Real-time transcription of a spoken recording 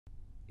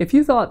If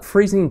you thought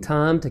freezing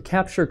time to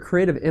capture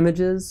creative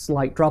images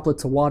like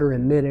droplets of water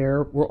in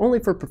midair were only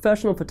for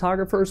professional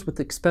photographers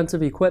with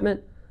expensive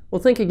equipment, well,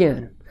 think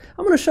again.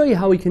 I'm going to show you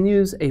how we can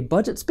use a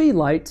budget speed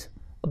light,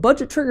 a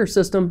budget trigger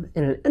system,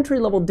 and an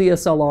entry-level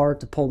DSLR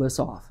to pull this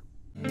off.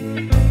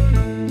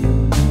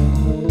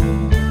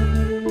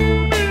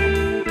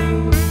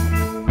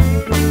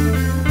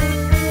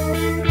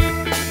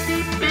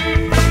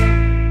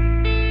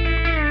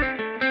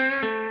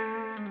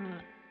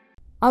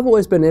 I've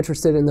always been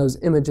interested in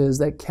those images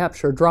that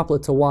capture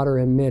droplets of water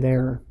in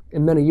midair.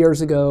 And many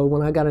years ago,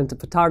 when I got into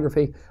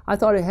photography, I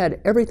thought it had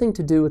everything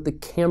to do with the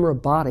camera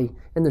body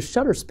and the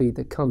shutter speed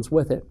that comes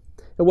with it.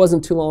 It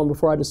wasn't too long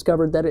before I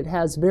discovered that it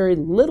has very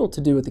little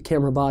to do with the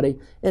camera body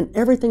and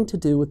everything to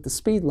do with the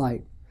speed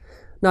light.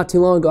 Not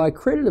too long ago, I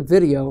created a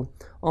video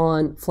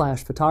on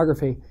flash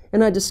photography,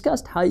 and I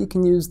discussed how you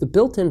can use the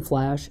built-in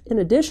flash, in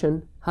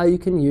addition, how you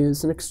can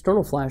use an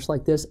external flash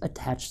like this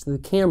attached to the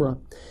camera.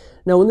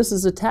 Now, when this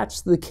is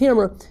attached to the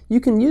camera, you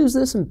can use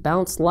this and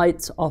bounce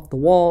lights off the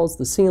walls,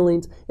 the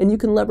ceilings, and you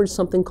can leverage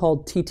something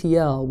called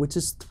TTL, which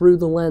is through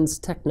the lens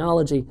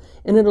technology,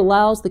 and it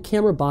allows the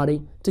camera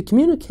body to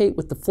communicate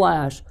with the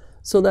flash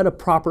so that a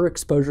proper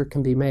exposure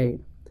can be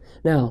made.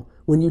 Now,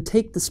 when you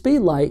take the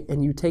speed light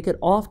and you take it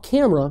off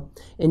camera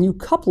and you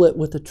couple it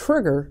with a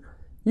trigger,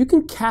 you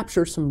can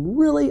capture some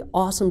really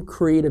awesome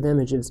creative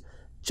images,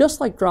 just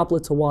like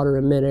droplets of water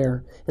in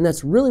midair. And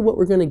that's really what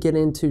we're going to get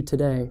into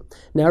today.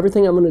 Now,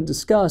 everything I'm going to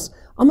discuss,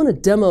 I'm going to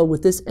demo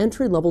with this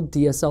entry-level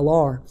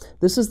DSLR.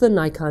 This is the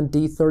Nikon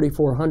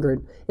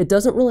D3400. It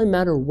doesn't really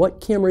matter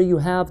what camera you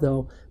have,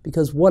 though,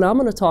 because what I'm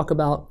going to talk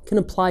about can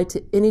apply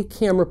to any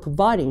camera,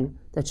 providing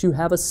that you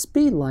have a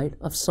speed light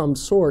of some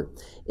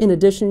sort. In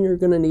addition, you're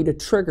going to need a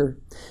trigger.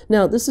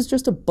 Now, this is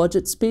just a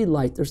budget speed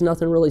light. There's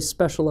nothing really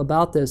special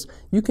about this.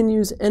 You can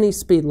use any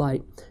speed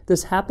light.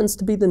 This happens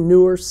to be the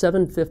newer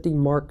 750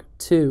 Mark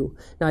II.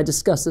 Now, I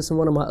discussed this in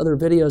one of my other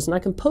videos, and I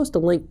can post a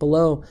link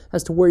below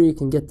as to where you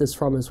can get this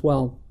from as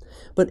well.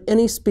 But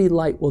any speed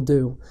light will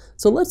do.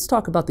 So let's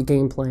talk about the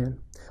game plan.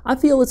 I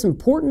feel it's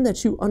important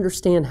that you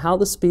understand how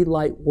the speed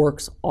light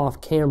works off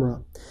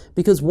camera,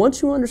 because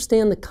once you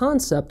understand the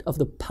concept of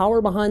the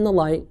power behind the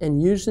light and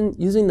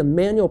using the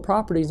manual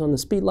properties on the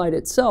speed light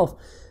itself,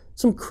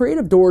 some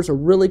creative doors are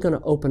really going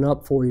to open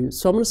up for you.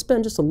 So I'm going to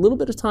spend just a little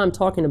bit of time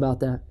talking about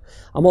that.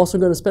 I'm also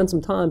going to spend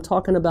some time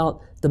talking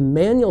about the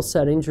manual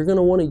settings you're going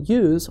to want to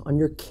use on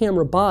your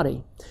camera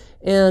body.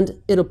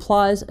 And it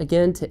applies,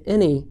 again, to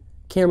any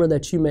camera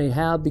that you may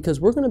have, because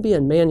we're going to be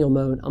in manual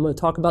mode. I'm going to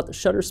talk about the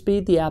shutter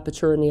speed, the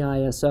aperture, and the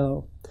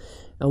ISO.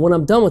 And when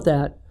I'm done with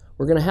that,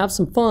 we're going to have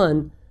some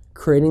fun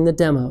creating the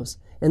demos.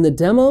 In the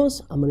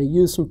demos, I'm going to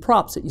use some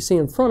props that you see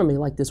in front of me,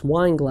 like this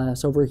wine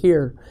glass over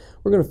here.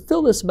 We're going to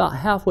fill this about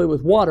halfway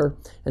with water,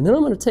 and then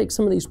I'm going to take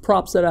some of these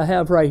props that I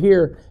have right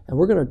here, and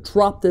we're going to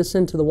drop this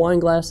into the wine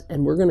glass,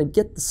 and we're going to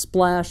get the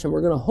splash, and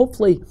we're going to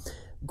hopefully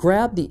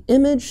grab the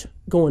image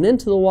going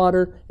into the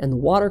water and the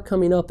water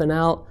coming up and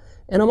out.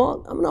 And I'm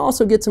going to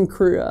also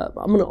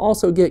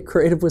get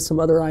creative with some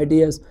other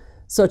ideas,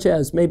 such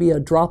as maybe a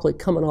droplet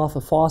coming off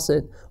a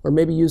faucet, or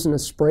maybe using a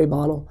spray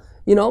bottle.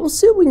 You know, we'll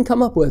see what we can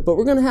come up with, but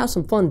we're going to have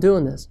some fun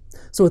doing this.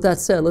 So with that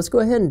said, let's go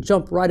ahead and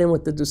jump right in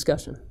with the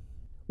discussion.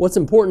 What's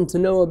important to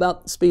know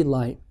about the speed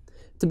light?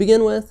 To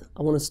begin with,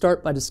 I want to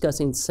start by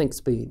discussing sync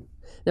speed.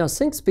 Now,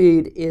 sync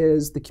speed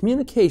is the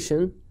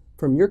communication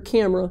from your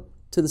camera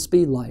to the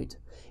speed light,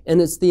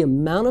 and it's the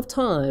amount of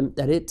time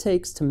that it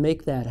takes to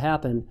make that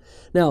happen.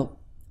 Now,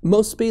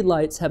 most speed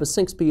lights have a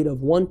sync speed of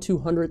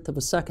 1/200th of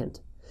a second.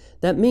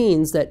 That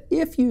means that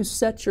if you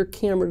set your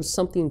camera to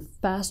something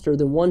faster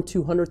than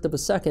 1/200th of a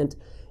second,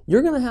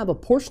 you're going to have a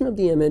portion of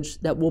the image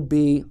that will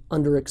be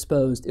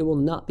underexposed. It will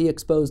not be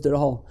exposed at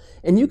all.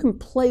 And you can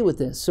play with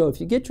this. So if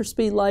you get your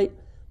speed light,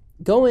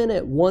 go in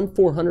at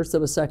 1/400th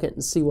of a second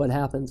and see what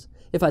happens.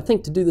 If I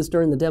think to do this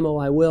during the demo,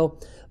 I will.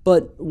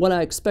 But what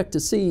I expect to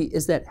see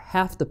is that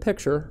half the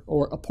picture,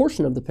 or a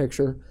portion of the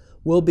picture,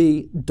 will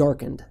be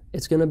darkened.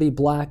 It's going to be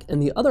black,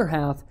 and the other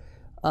half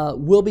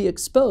will be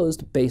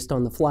exposed based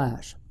on the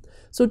flash.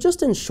 So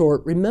just in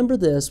short, remember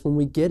this when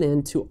we get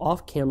into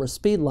off-camera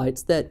speed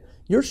lights, that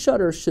your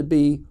shutter should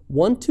be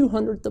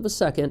 1/200th of a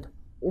second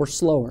or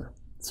slower.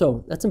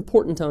 So that's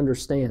important to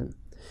understand.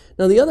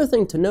 Now, the other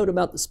thing to note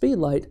about the speed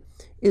light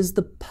is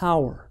the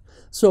power.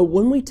 So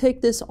when we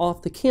take this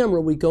off the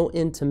camera, we go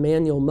into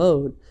manual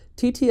mode.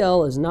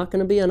 TTL is not going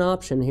to be an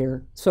option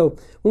here. So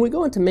when we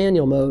go into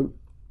manual mode,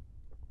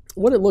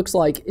 what it looks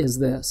like is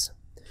this.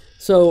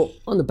 So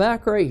on the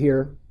back right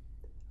here,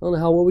 I don't know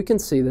how well we can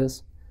see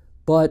this,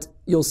 but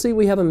you'll see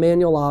we have a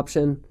manual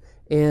option,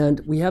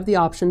 and we have the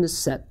option to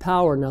set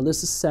power. Now,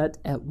 this is set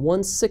at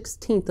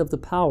 1/16th of the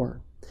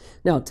power.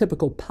 Now,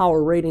 typical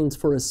power ratings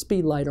for a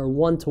speed light are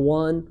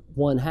 1:1,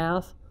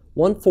 1/2,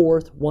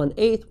 1/4,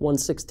 1/8,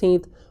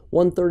 1/16th,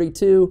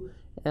 1/32,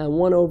 and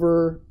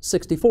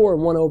 1/64,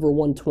 and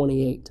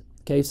 1/128.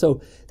 Okay, so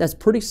that's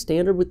pretty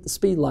standard with the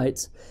speed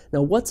lights.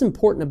 Now, what's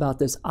important about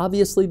this?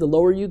 Obviously, the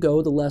lower you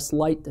go, the less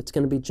light that's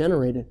going to be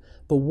generated.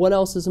 But what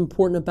else is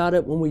important about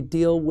it when we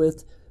deal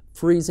with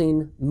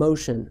freezing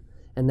motion,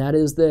 and that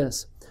is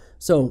this.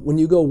 So when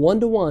you go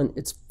 1:1,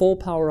 it's full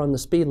power on the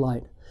speed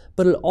light,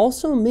 but it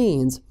also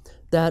means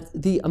that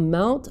the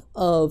amount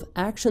of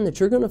action that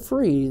you're going to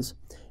freeze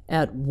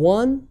at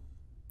one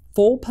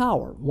full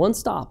power, one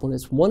stop, when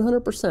it's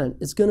 100%,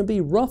 is going to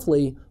be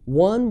roughly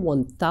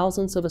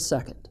 1/1000th of a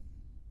second.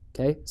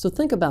 Okay, so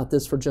think about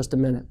this for just a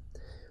minute.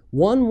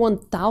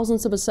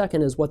 1/1000th of a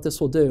second is what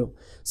this will do.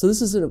 So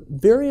this is a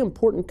very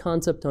important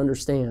concept to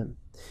understand.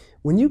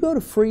 When you go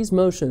to freeze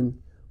motion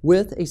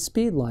with a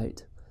speed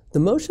light, the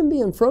motion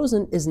being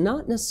frozen is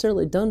not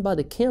necessarily done by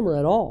the camera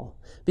at all,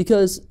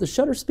 because the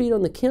shutter speed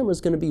on the camera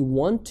is going to be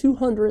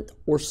 1/200th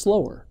or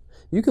slower.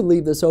 You could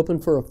leave this open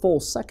for a full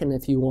second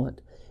if you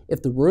want.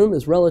 If the room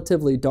is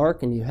relatively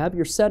dark and you have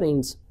your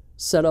settings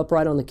set up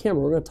right on the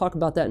camera, we're going to talk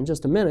about that in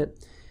just a minute,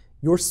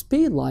 your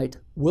speed light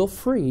will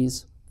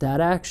freeze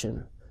that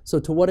action. So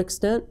to what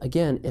extent?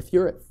 Again, if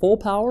you're at full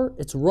power,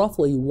 it's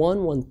roughly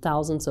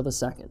 1/1000th of a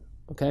second,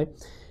 okay?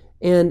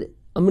 And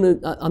I'm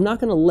not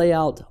going to lay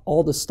out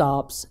all the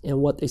stops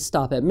and what they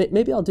stop at.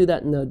 Maybe I'll do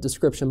that in the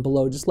description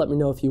below. Just let me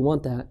know if you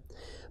want that.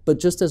 But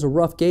just as a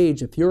rough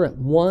gauge, if you're at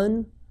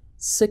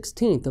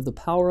 1/16th of the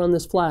power on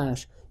this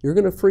flash, you're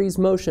going to freeze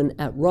motion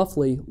at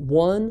roughly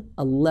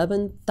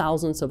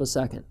 1/11,000th of a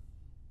second.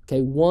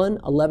 Okay,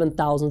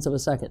 1/11,000th of a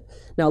second.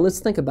 Now let's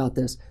think about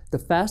this. The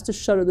fastest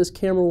shutter this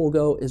camera will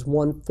go is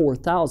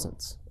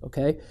 1/4000th.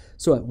 Okay,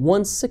 so at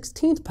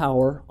 1/16th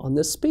power on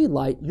this speed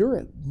light, you're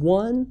at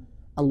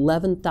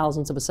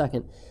 1/11,000th of a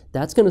second.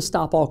 That's going to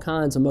stop all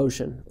kinds of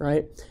motion,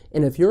 right?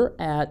 And if you're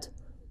at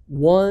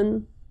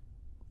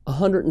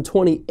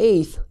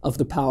 1/128th of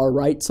the power,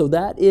 right? So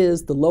that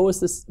is the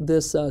lowest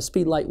this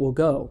speed light will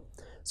go.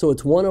 So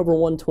it's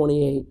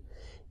 1/128.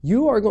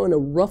 You are going to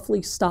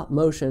roughly stop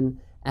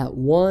motion at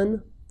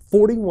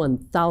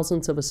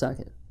 1/41,000th of a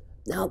second.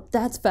 Now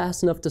that's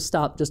fast enough to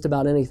stop just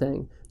about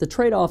anything. The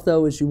trade-off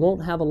though is you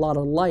won't have a lot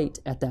of light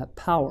at that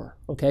power,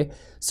 okay?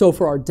 So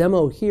for our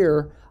demo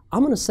here,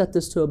 I'm going to set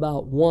this to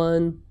about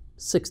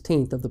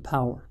 1/16th of the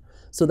power.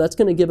 So that's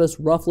going to give us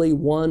roughly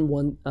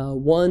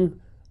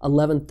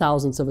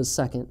 1/11,000th of a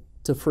second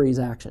to freeze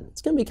action.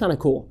 It's going to be kind of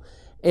cool.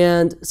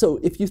 And so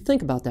if you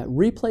think about that,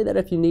 replay that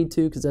if you need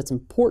to, because that's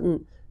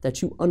important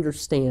that you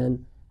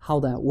understand how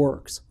that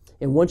works.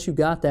 And once you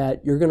got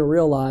that, you're going to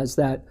realize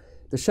that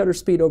the shutter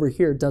speed over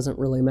here doesn't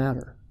really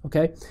matter,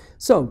 okay?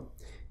 So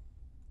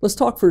let's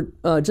talk for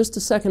just a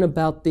second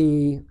about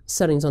the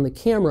settings on the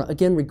camera.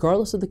 Again,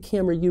 regardless of the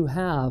camera you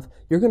have,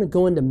 you're going to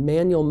go into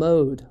manual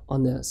mode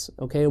on this,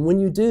 okay? And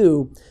when you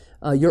do,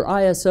 your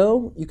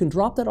ISO, you can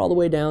drop that all the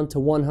way down to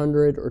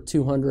 100 or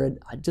 200.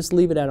 I just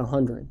leave it at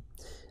 100.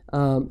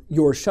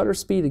 Your shutter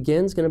speed,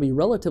 again, is going to be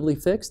relatively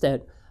fixed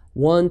at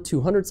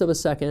 1/200th of a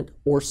second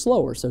or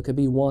slower. So it could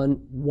be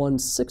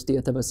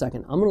 1/160th of a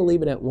second. I'm going to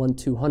leave it at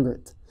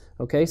 1/200th.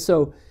 Okay,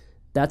 so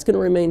that's going to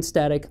remain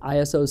static,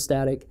 ISO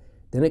static.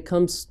 Then it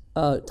comes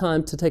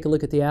time to take a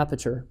look at the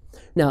aperture.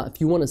 Now,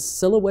 if you want a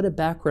silhouetted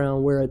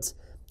background where it's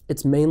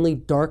mainly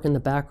dark in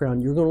the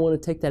background, you're going to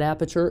want to take that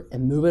aperture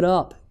and move it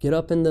up. Get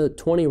up in the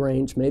 20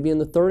 range, maybe in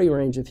the 30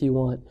 range if you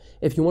want.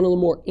 If you want a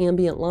little more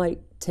ambient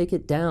light, take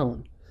it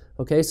down.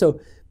 Okay, so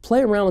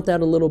play around with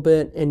that a little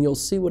bit and you'll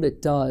see what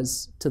it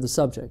does to the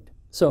subject.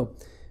 So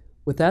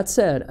with that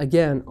said,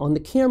 again, on the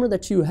camera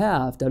that you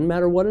have, doesn't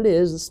matter what it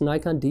is, it's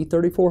Nikon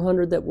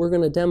D3400 that we're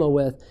going to demo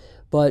with,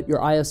 but your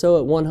ISO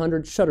at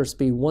 100, shutter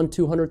speed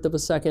 1/200th of a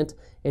second,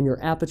 and your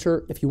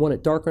aperture, if you want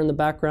it darker in the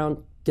background,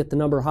 get the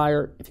number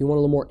higher. If you want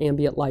a little more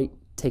ambient light,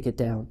 take it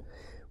down.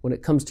 When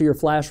it comes to your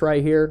flash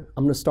right here,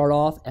 I'm going to start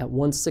off at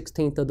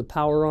 1/16th of the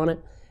power on it.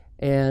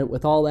 And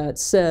with all that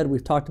said,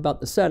 we've talked about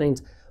the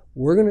settings.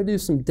 We're going to do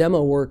some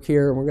demo work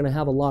here, and we're going to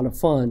have a lot of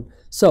fun.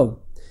 So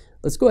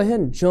let's go ahead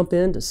and jump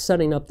into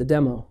setting up the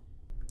demo.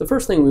 The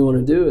first thing we want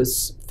to do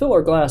is fill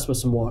our glass with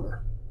some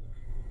water.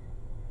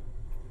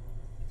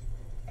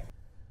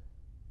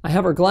 I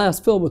have our glass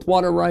filled with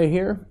water right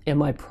here, and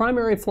my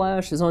primary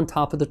flash is on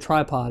top of the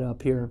tripod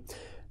up here.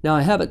 Now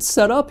I have it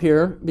set up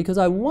here because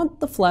I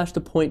want the flash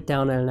to point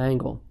down at an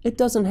angle. It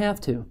doesn't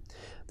have to.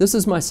 This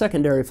is my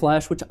secondary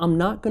flash, which I'm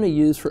not going to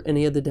use for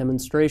any of the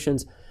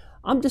demonstrations.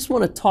 I just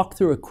want to talk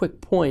through a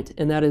quick point,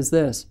 and that is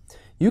this.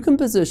 You can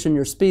position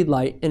your speed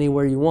light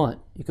anywhere you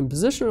want. You can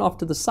position it off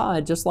to the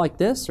side just like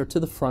this, or to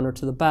the front or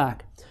to the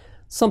back.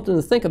 Something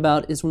to think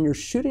about is when you're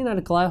shooting at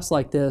a glass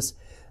like this,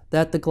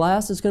 that the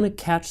glass is going to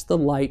catch the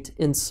light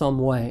in some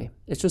way.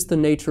 It's just the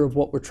nature of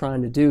what we're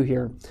trying to do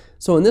here.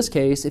 So in this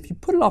case, if you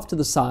put it off to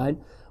the side,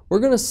 we're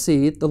going to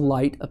see the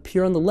light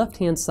appear on the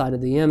left-hand side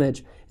of the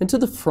image, and to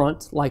the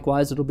front,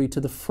 likewise, it'll be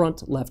to the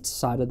front left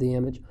side of the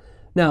image.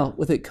 Now,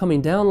 with it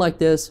coming down like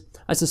this,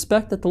 I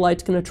suspect that the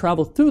light's going to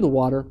travel through the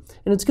water,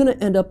 and it's going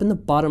to end up in the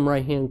bottom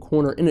right-hand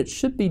corner, and it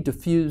should be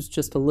diffused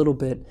just a little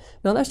bit.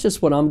 Now, that's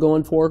just what I'm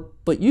going for,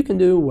 but you can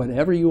do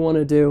whatever you want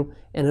to do,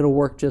 and it'll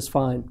work just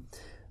fine.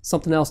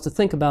 Something else to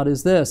think about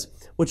is this.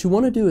 What you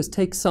want to do is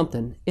take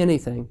something,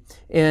 anything,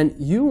 and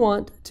you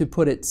want to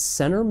put it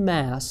center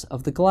mass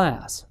of the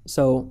glass.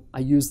 So I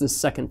use this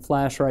second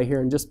flash right here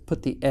and just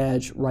put the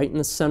edge right in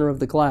the center of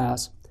the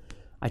glass.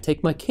 I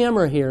take my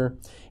camera here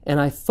and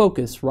I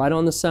focus right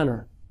on the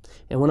center.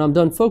 And when I'm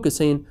done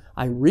focusing,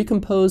 I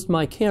recompose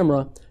my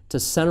camera to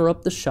center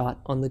up the shot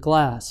on the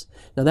glass.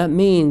 Now that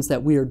means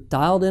that we are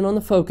dialed in on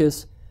the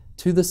focus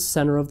to the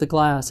center of the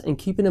glass, and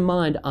keeping in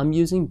mind I'm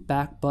using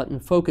back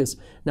button focus.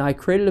 Now I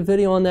created a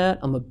video on that.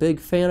 I'm a big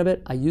fan of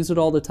it. I use it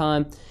all the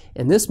time,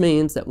 and this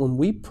means that when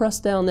we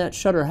press down that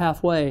shutter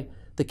halfway,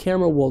 the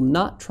camera will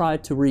not try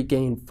to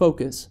regain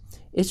focus.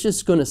 It's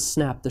just going to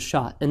snap the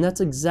shot, and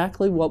that's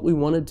exactly what we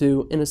want to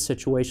do in a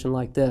situation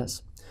like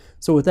this.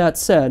 So with that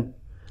said,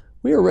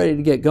 we are ready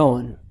to get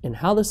going, and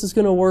how this is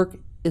going to work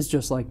is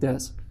just like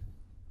this.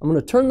 I'm going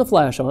to turn the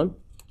flash on.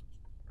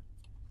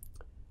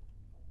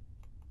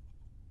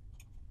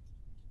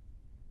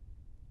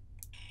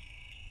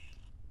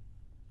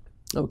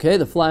 Okay,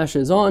 the flash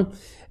is on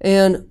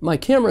and my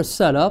camera is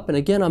set up, and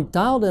again I'm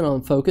dialed in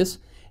on focus,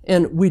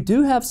 and we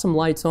do have some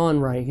lights on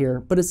right here,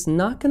 but it's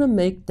not going to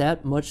make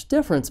that much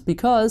difference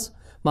because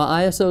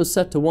my ISO is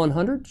set to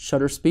 100,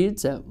 shutter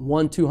speed's at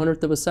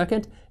 1/200th of a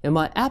second, and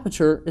my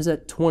aperture is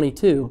at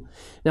 22.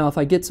 Now if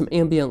I get some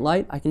ambient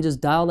light, I can just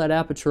dial that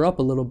aperture up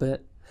a little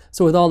bit.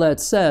 So with all that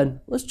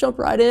said, let's jump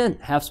right in,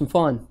 have some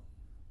fun.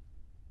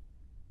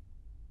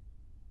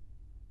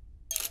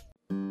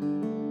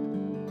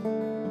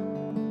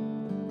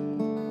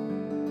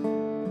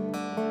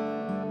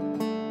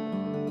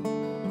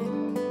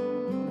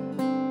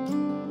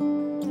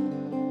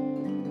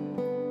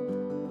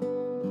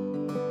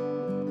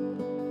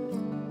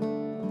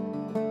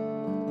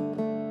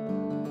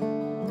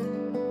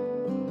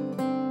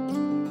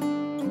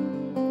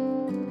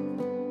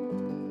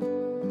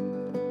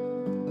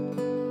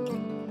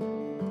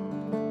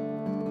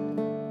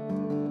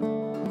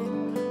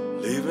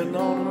 Leaving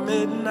on a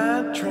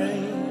midnight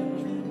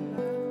train,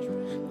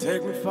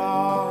 take me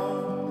far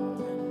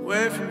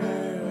away from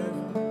here.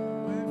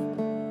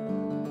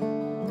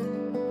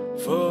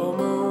 Full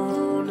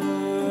moon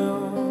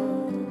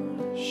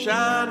is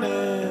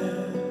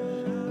shining,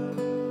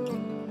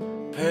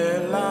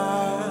 pale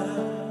light,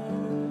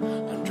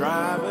 I'm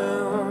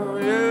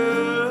driving,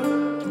 yeah.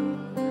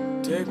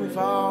 Take me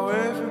far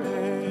away from here.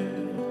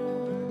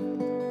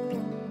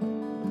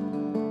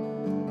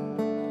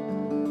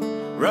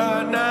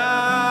 Right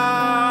now,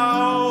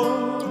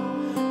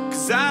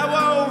 'cause I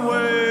won't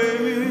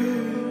wait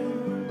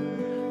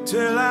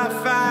till I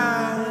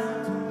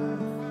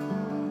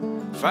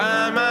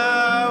find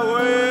my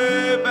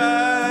way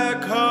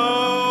back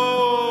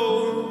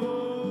home.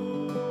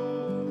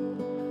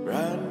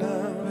 Right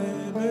now,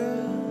 baby,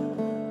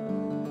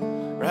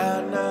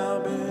 right now,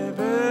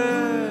 baby,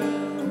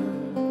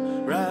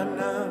 right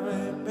now,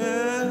 baby,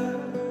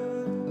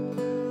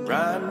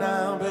 right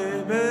now,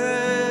 baby.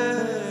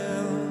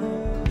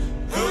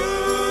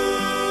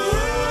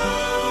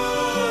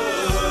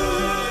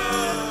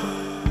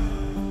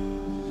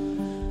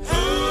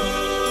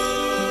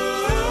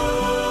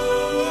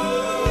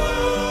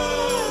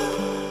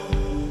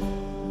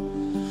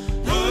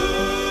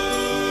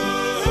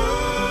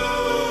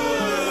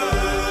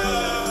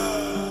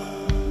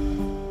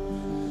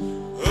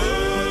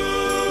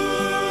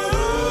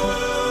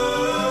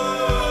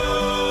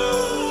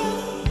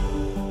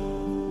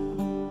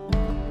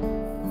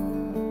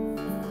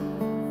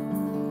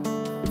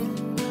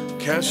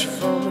 Catch you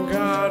from the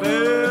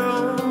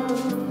garden,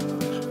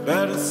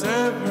 better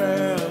say a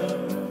prayer.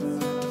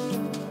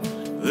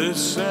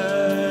 This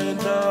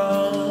ain't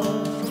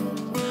no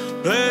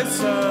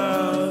place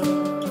of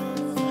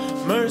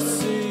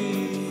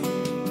mercy,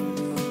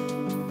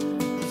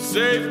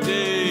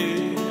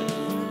 safety.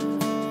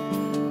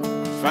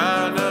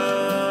 Find a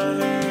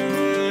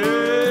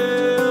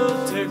hill,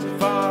 take me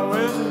far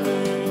away from me.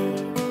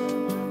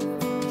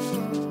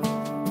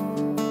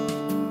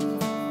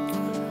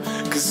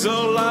 'Cause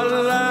all our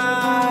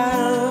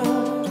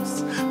lives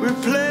we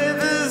play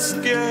this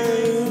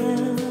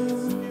game,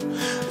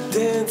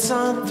 dance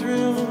on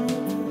through,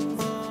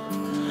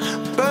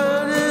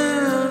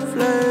 burning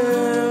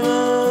flame.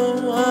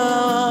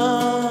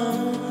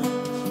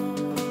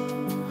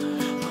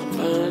 I'm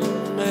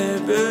burning,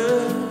 baby,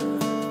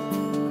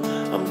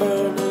 I'm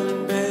burning,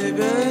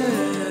 baby,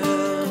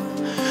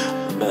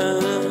 I'm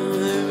burning,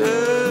 baby,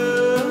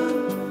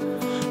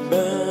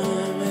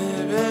 burning,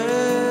 baby.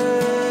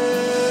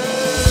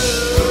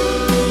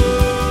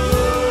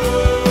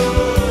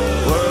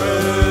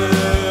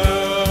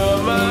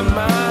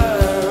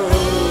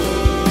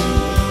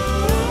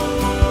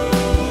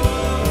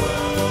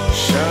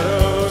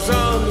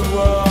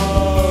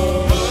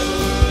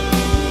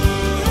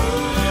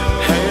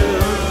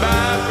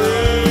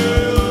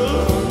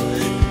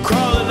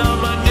 Crawling on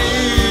my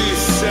knees.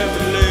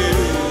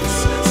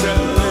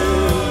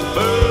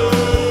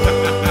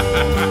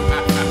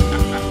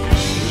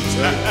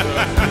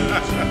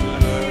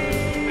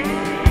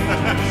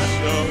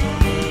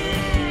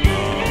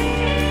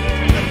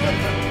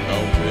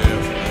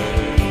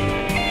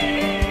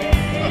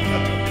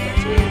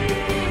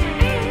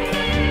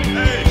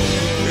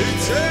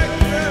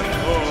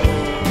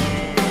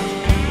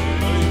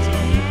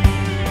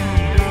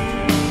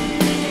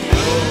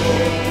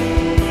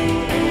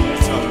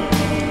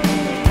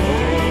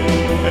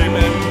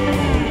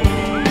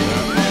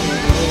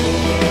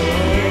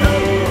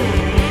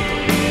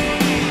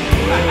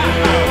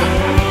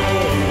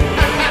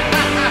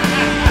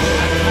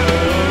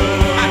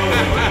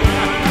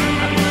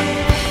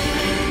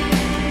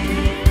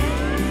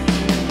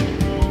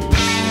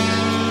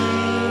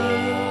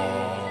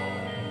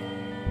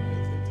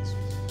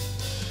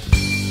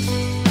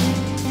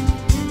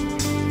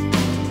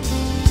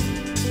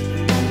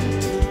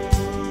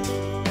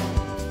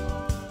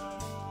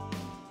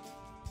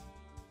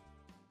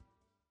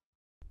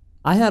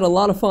 I had a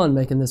lot of fun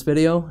making this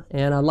video,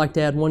 and I'd like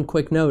to add one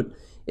quick note.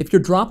 If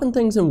you're dropping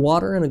things in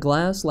water in a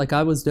glass like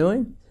I was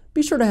doing,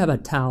 be sure to have a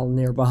towel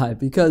nearby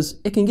because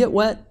it can get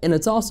wet, and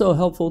it's also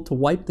helpful to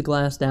wipe the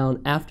glass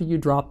down after you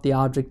drop the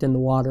object in the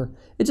water.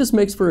 It just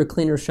makes for a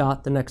cleaner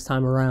shot the next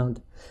time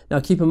around. Now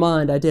keep in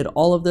mind, I did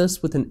all of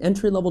this with an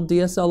entry-level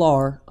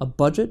DSLR, a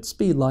budget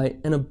speed light,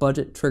 and a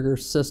budget trigger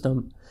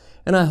system.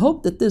 And I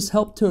hope that this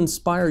helped to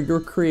inspire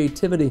your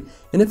creativity,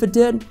 and if it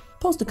did,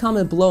 post a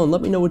comment below and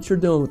let me know what you're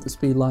doing with the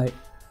speed light.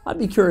 I'd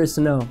be curious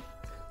to know.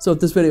 So if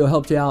this video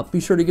helped you out,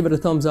 be sure to give it a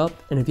thumbs up,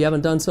 and if you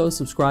haven't done so,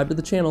 subscribe to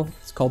the channel.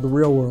 It's called The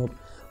Real World.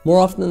 More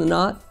often than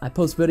not, I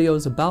post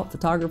videos about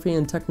photography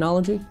and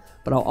technology,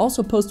 but I'll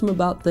also post them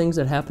about things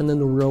that happen in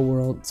the real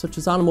world, such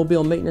as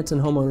automobile maintenance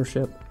and home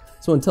ownership.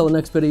 So until the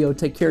next video,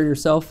 take care of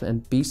yourself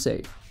and be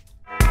safe.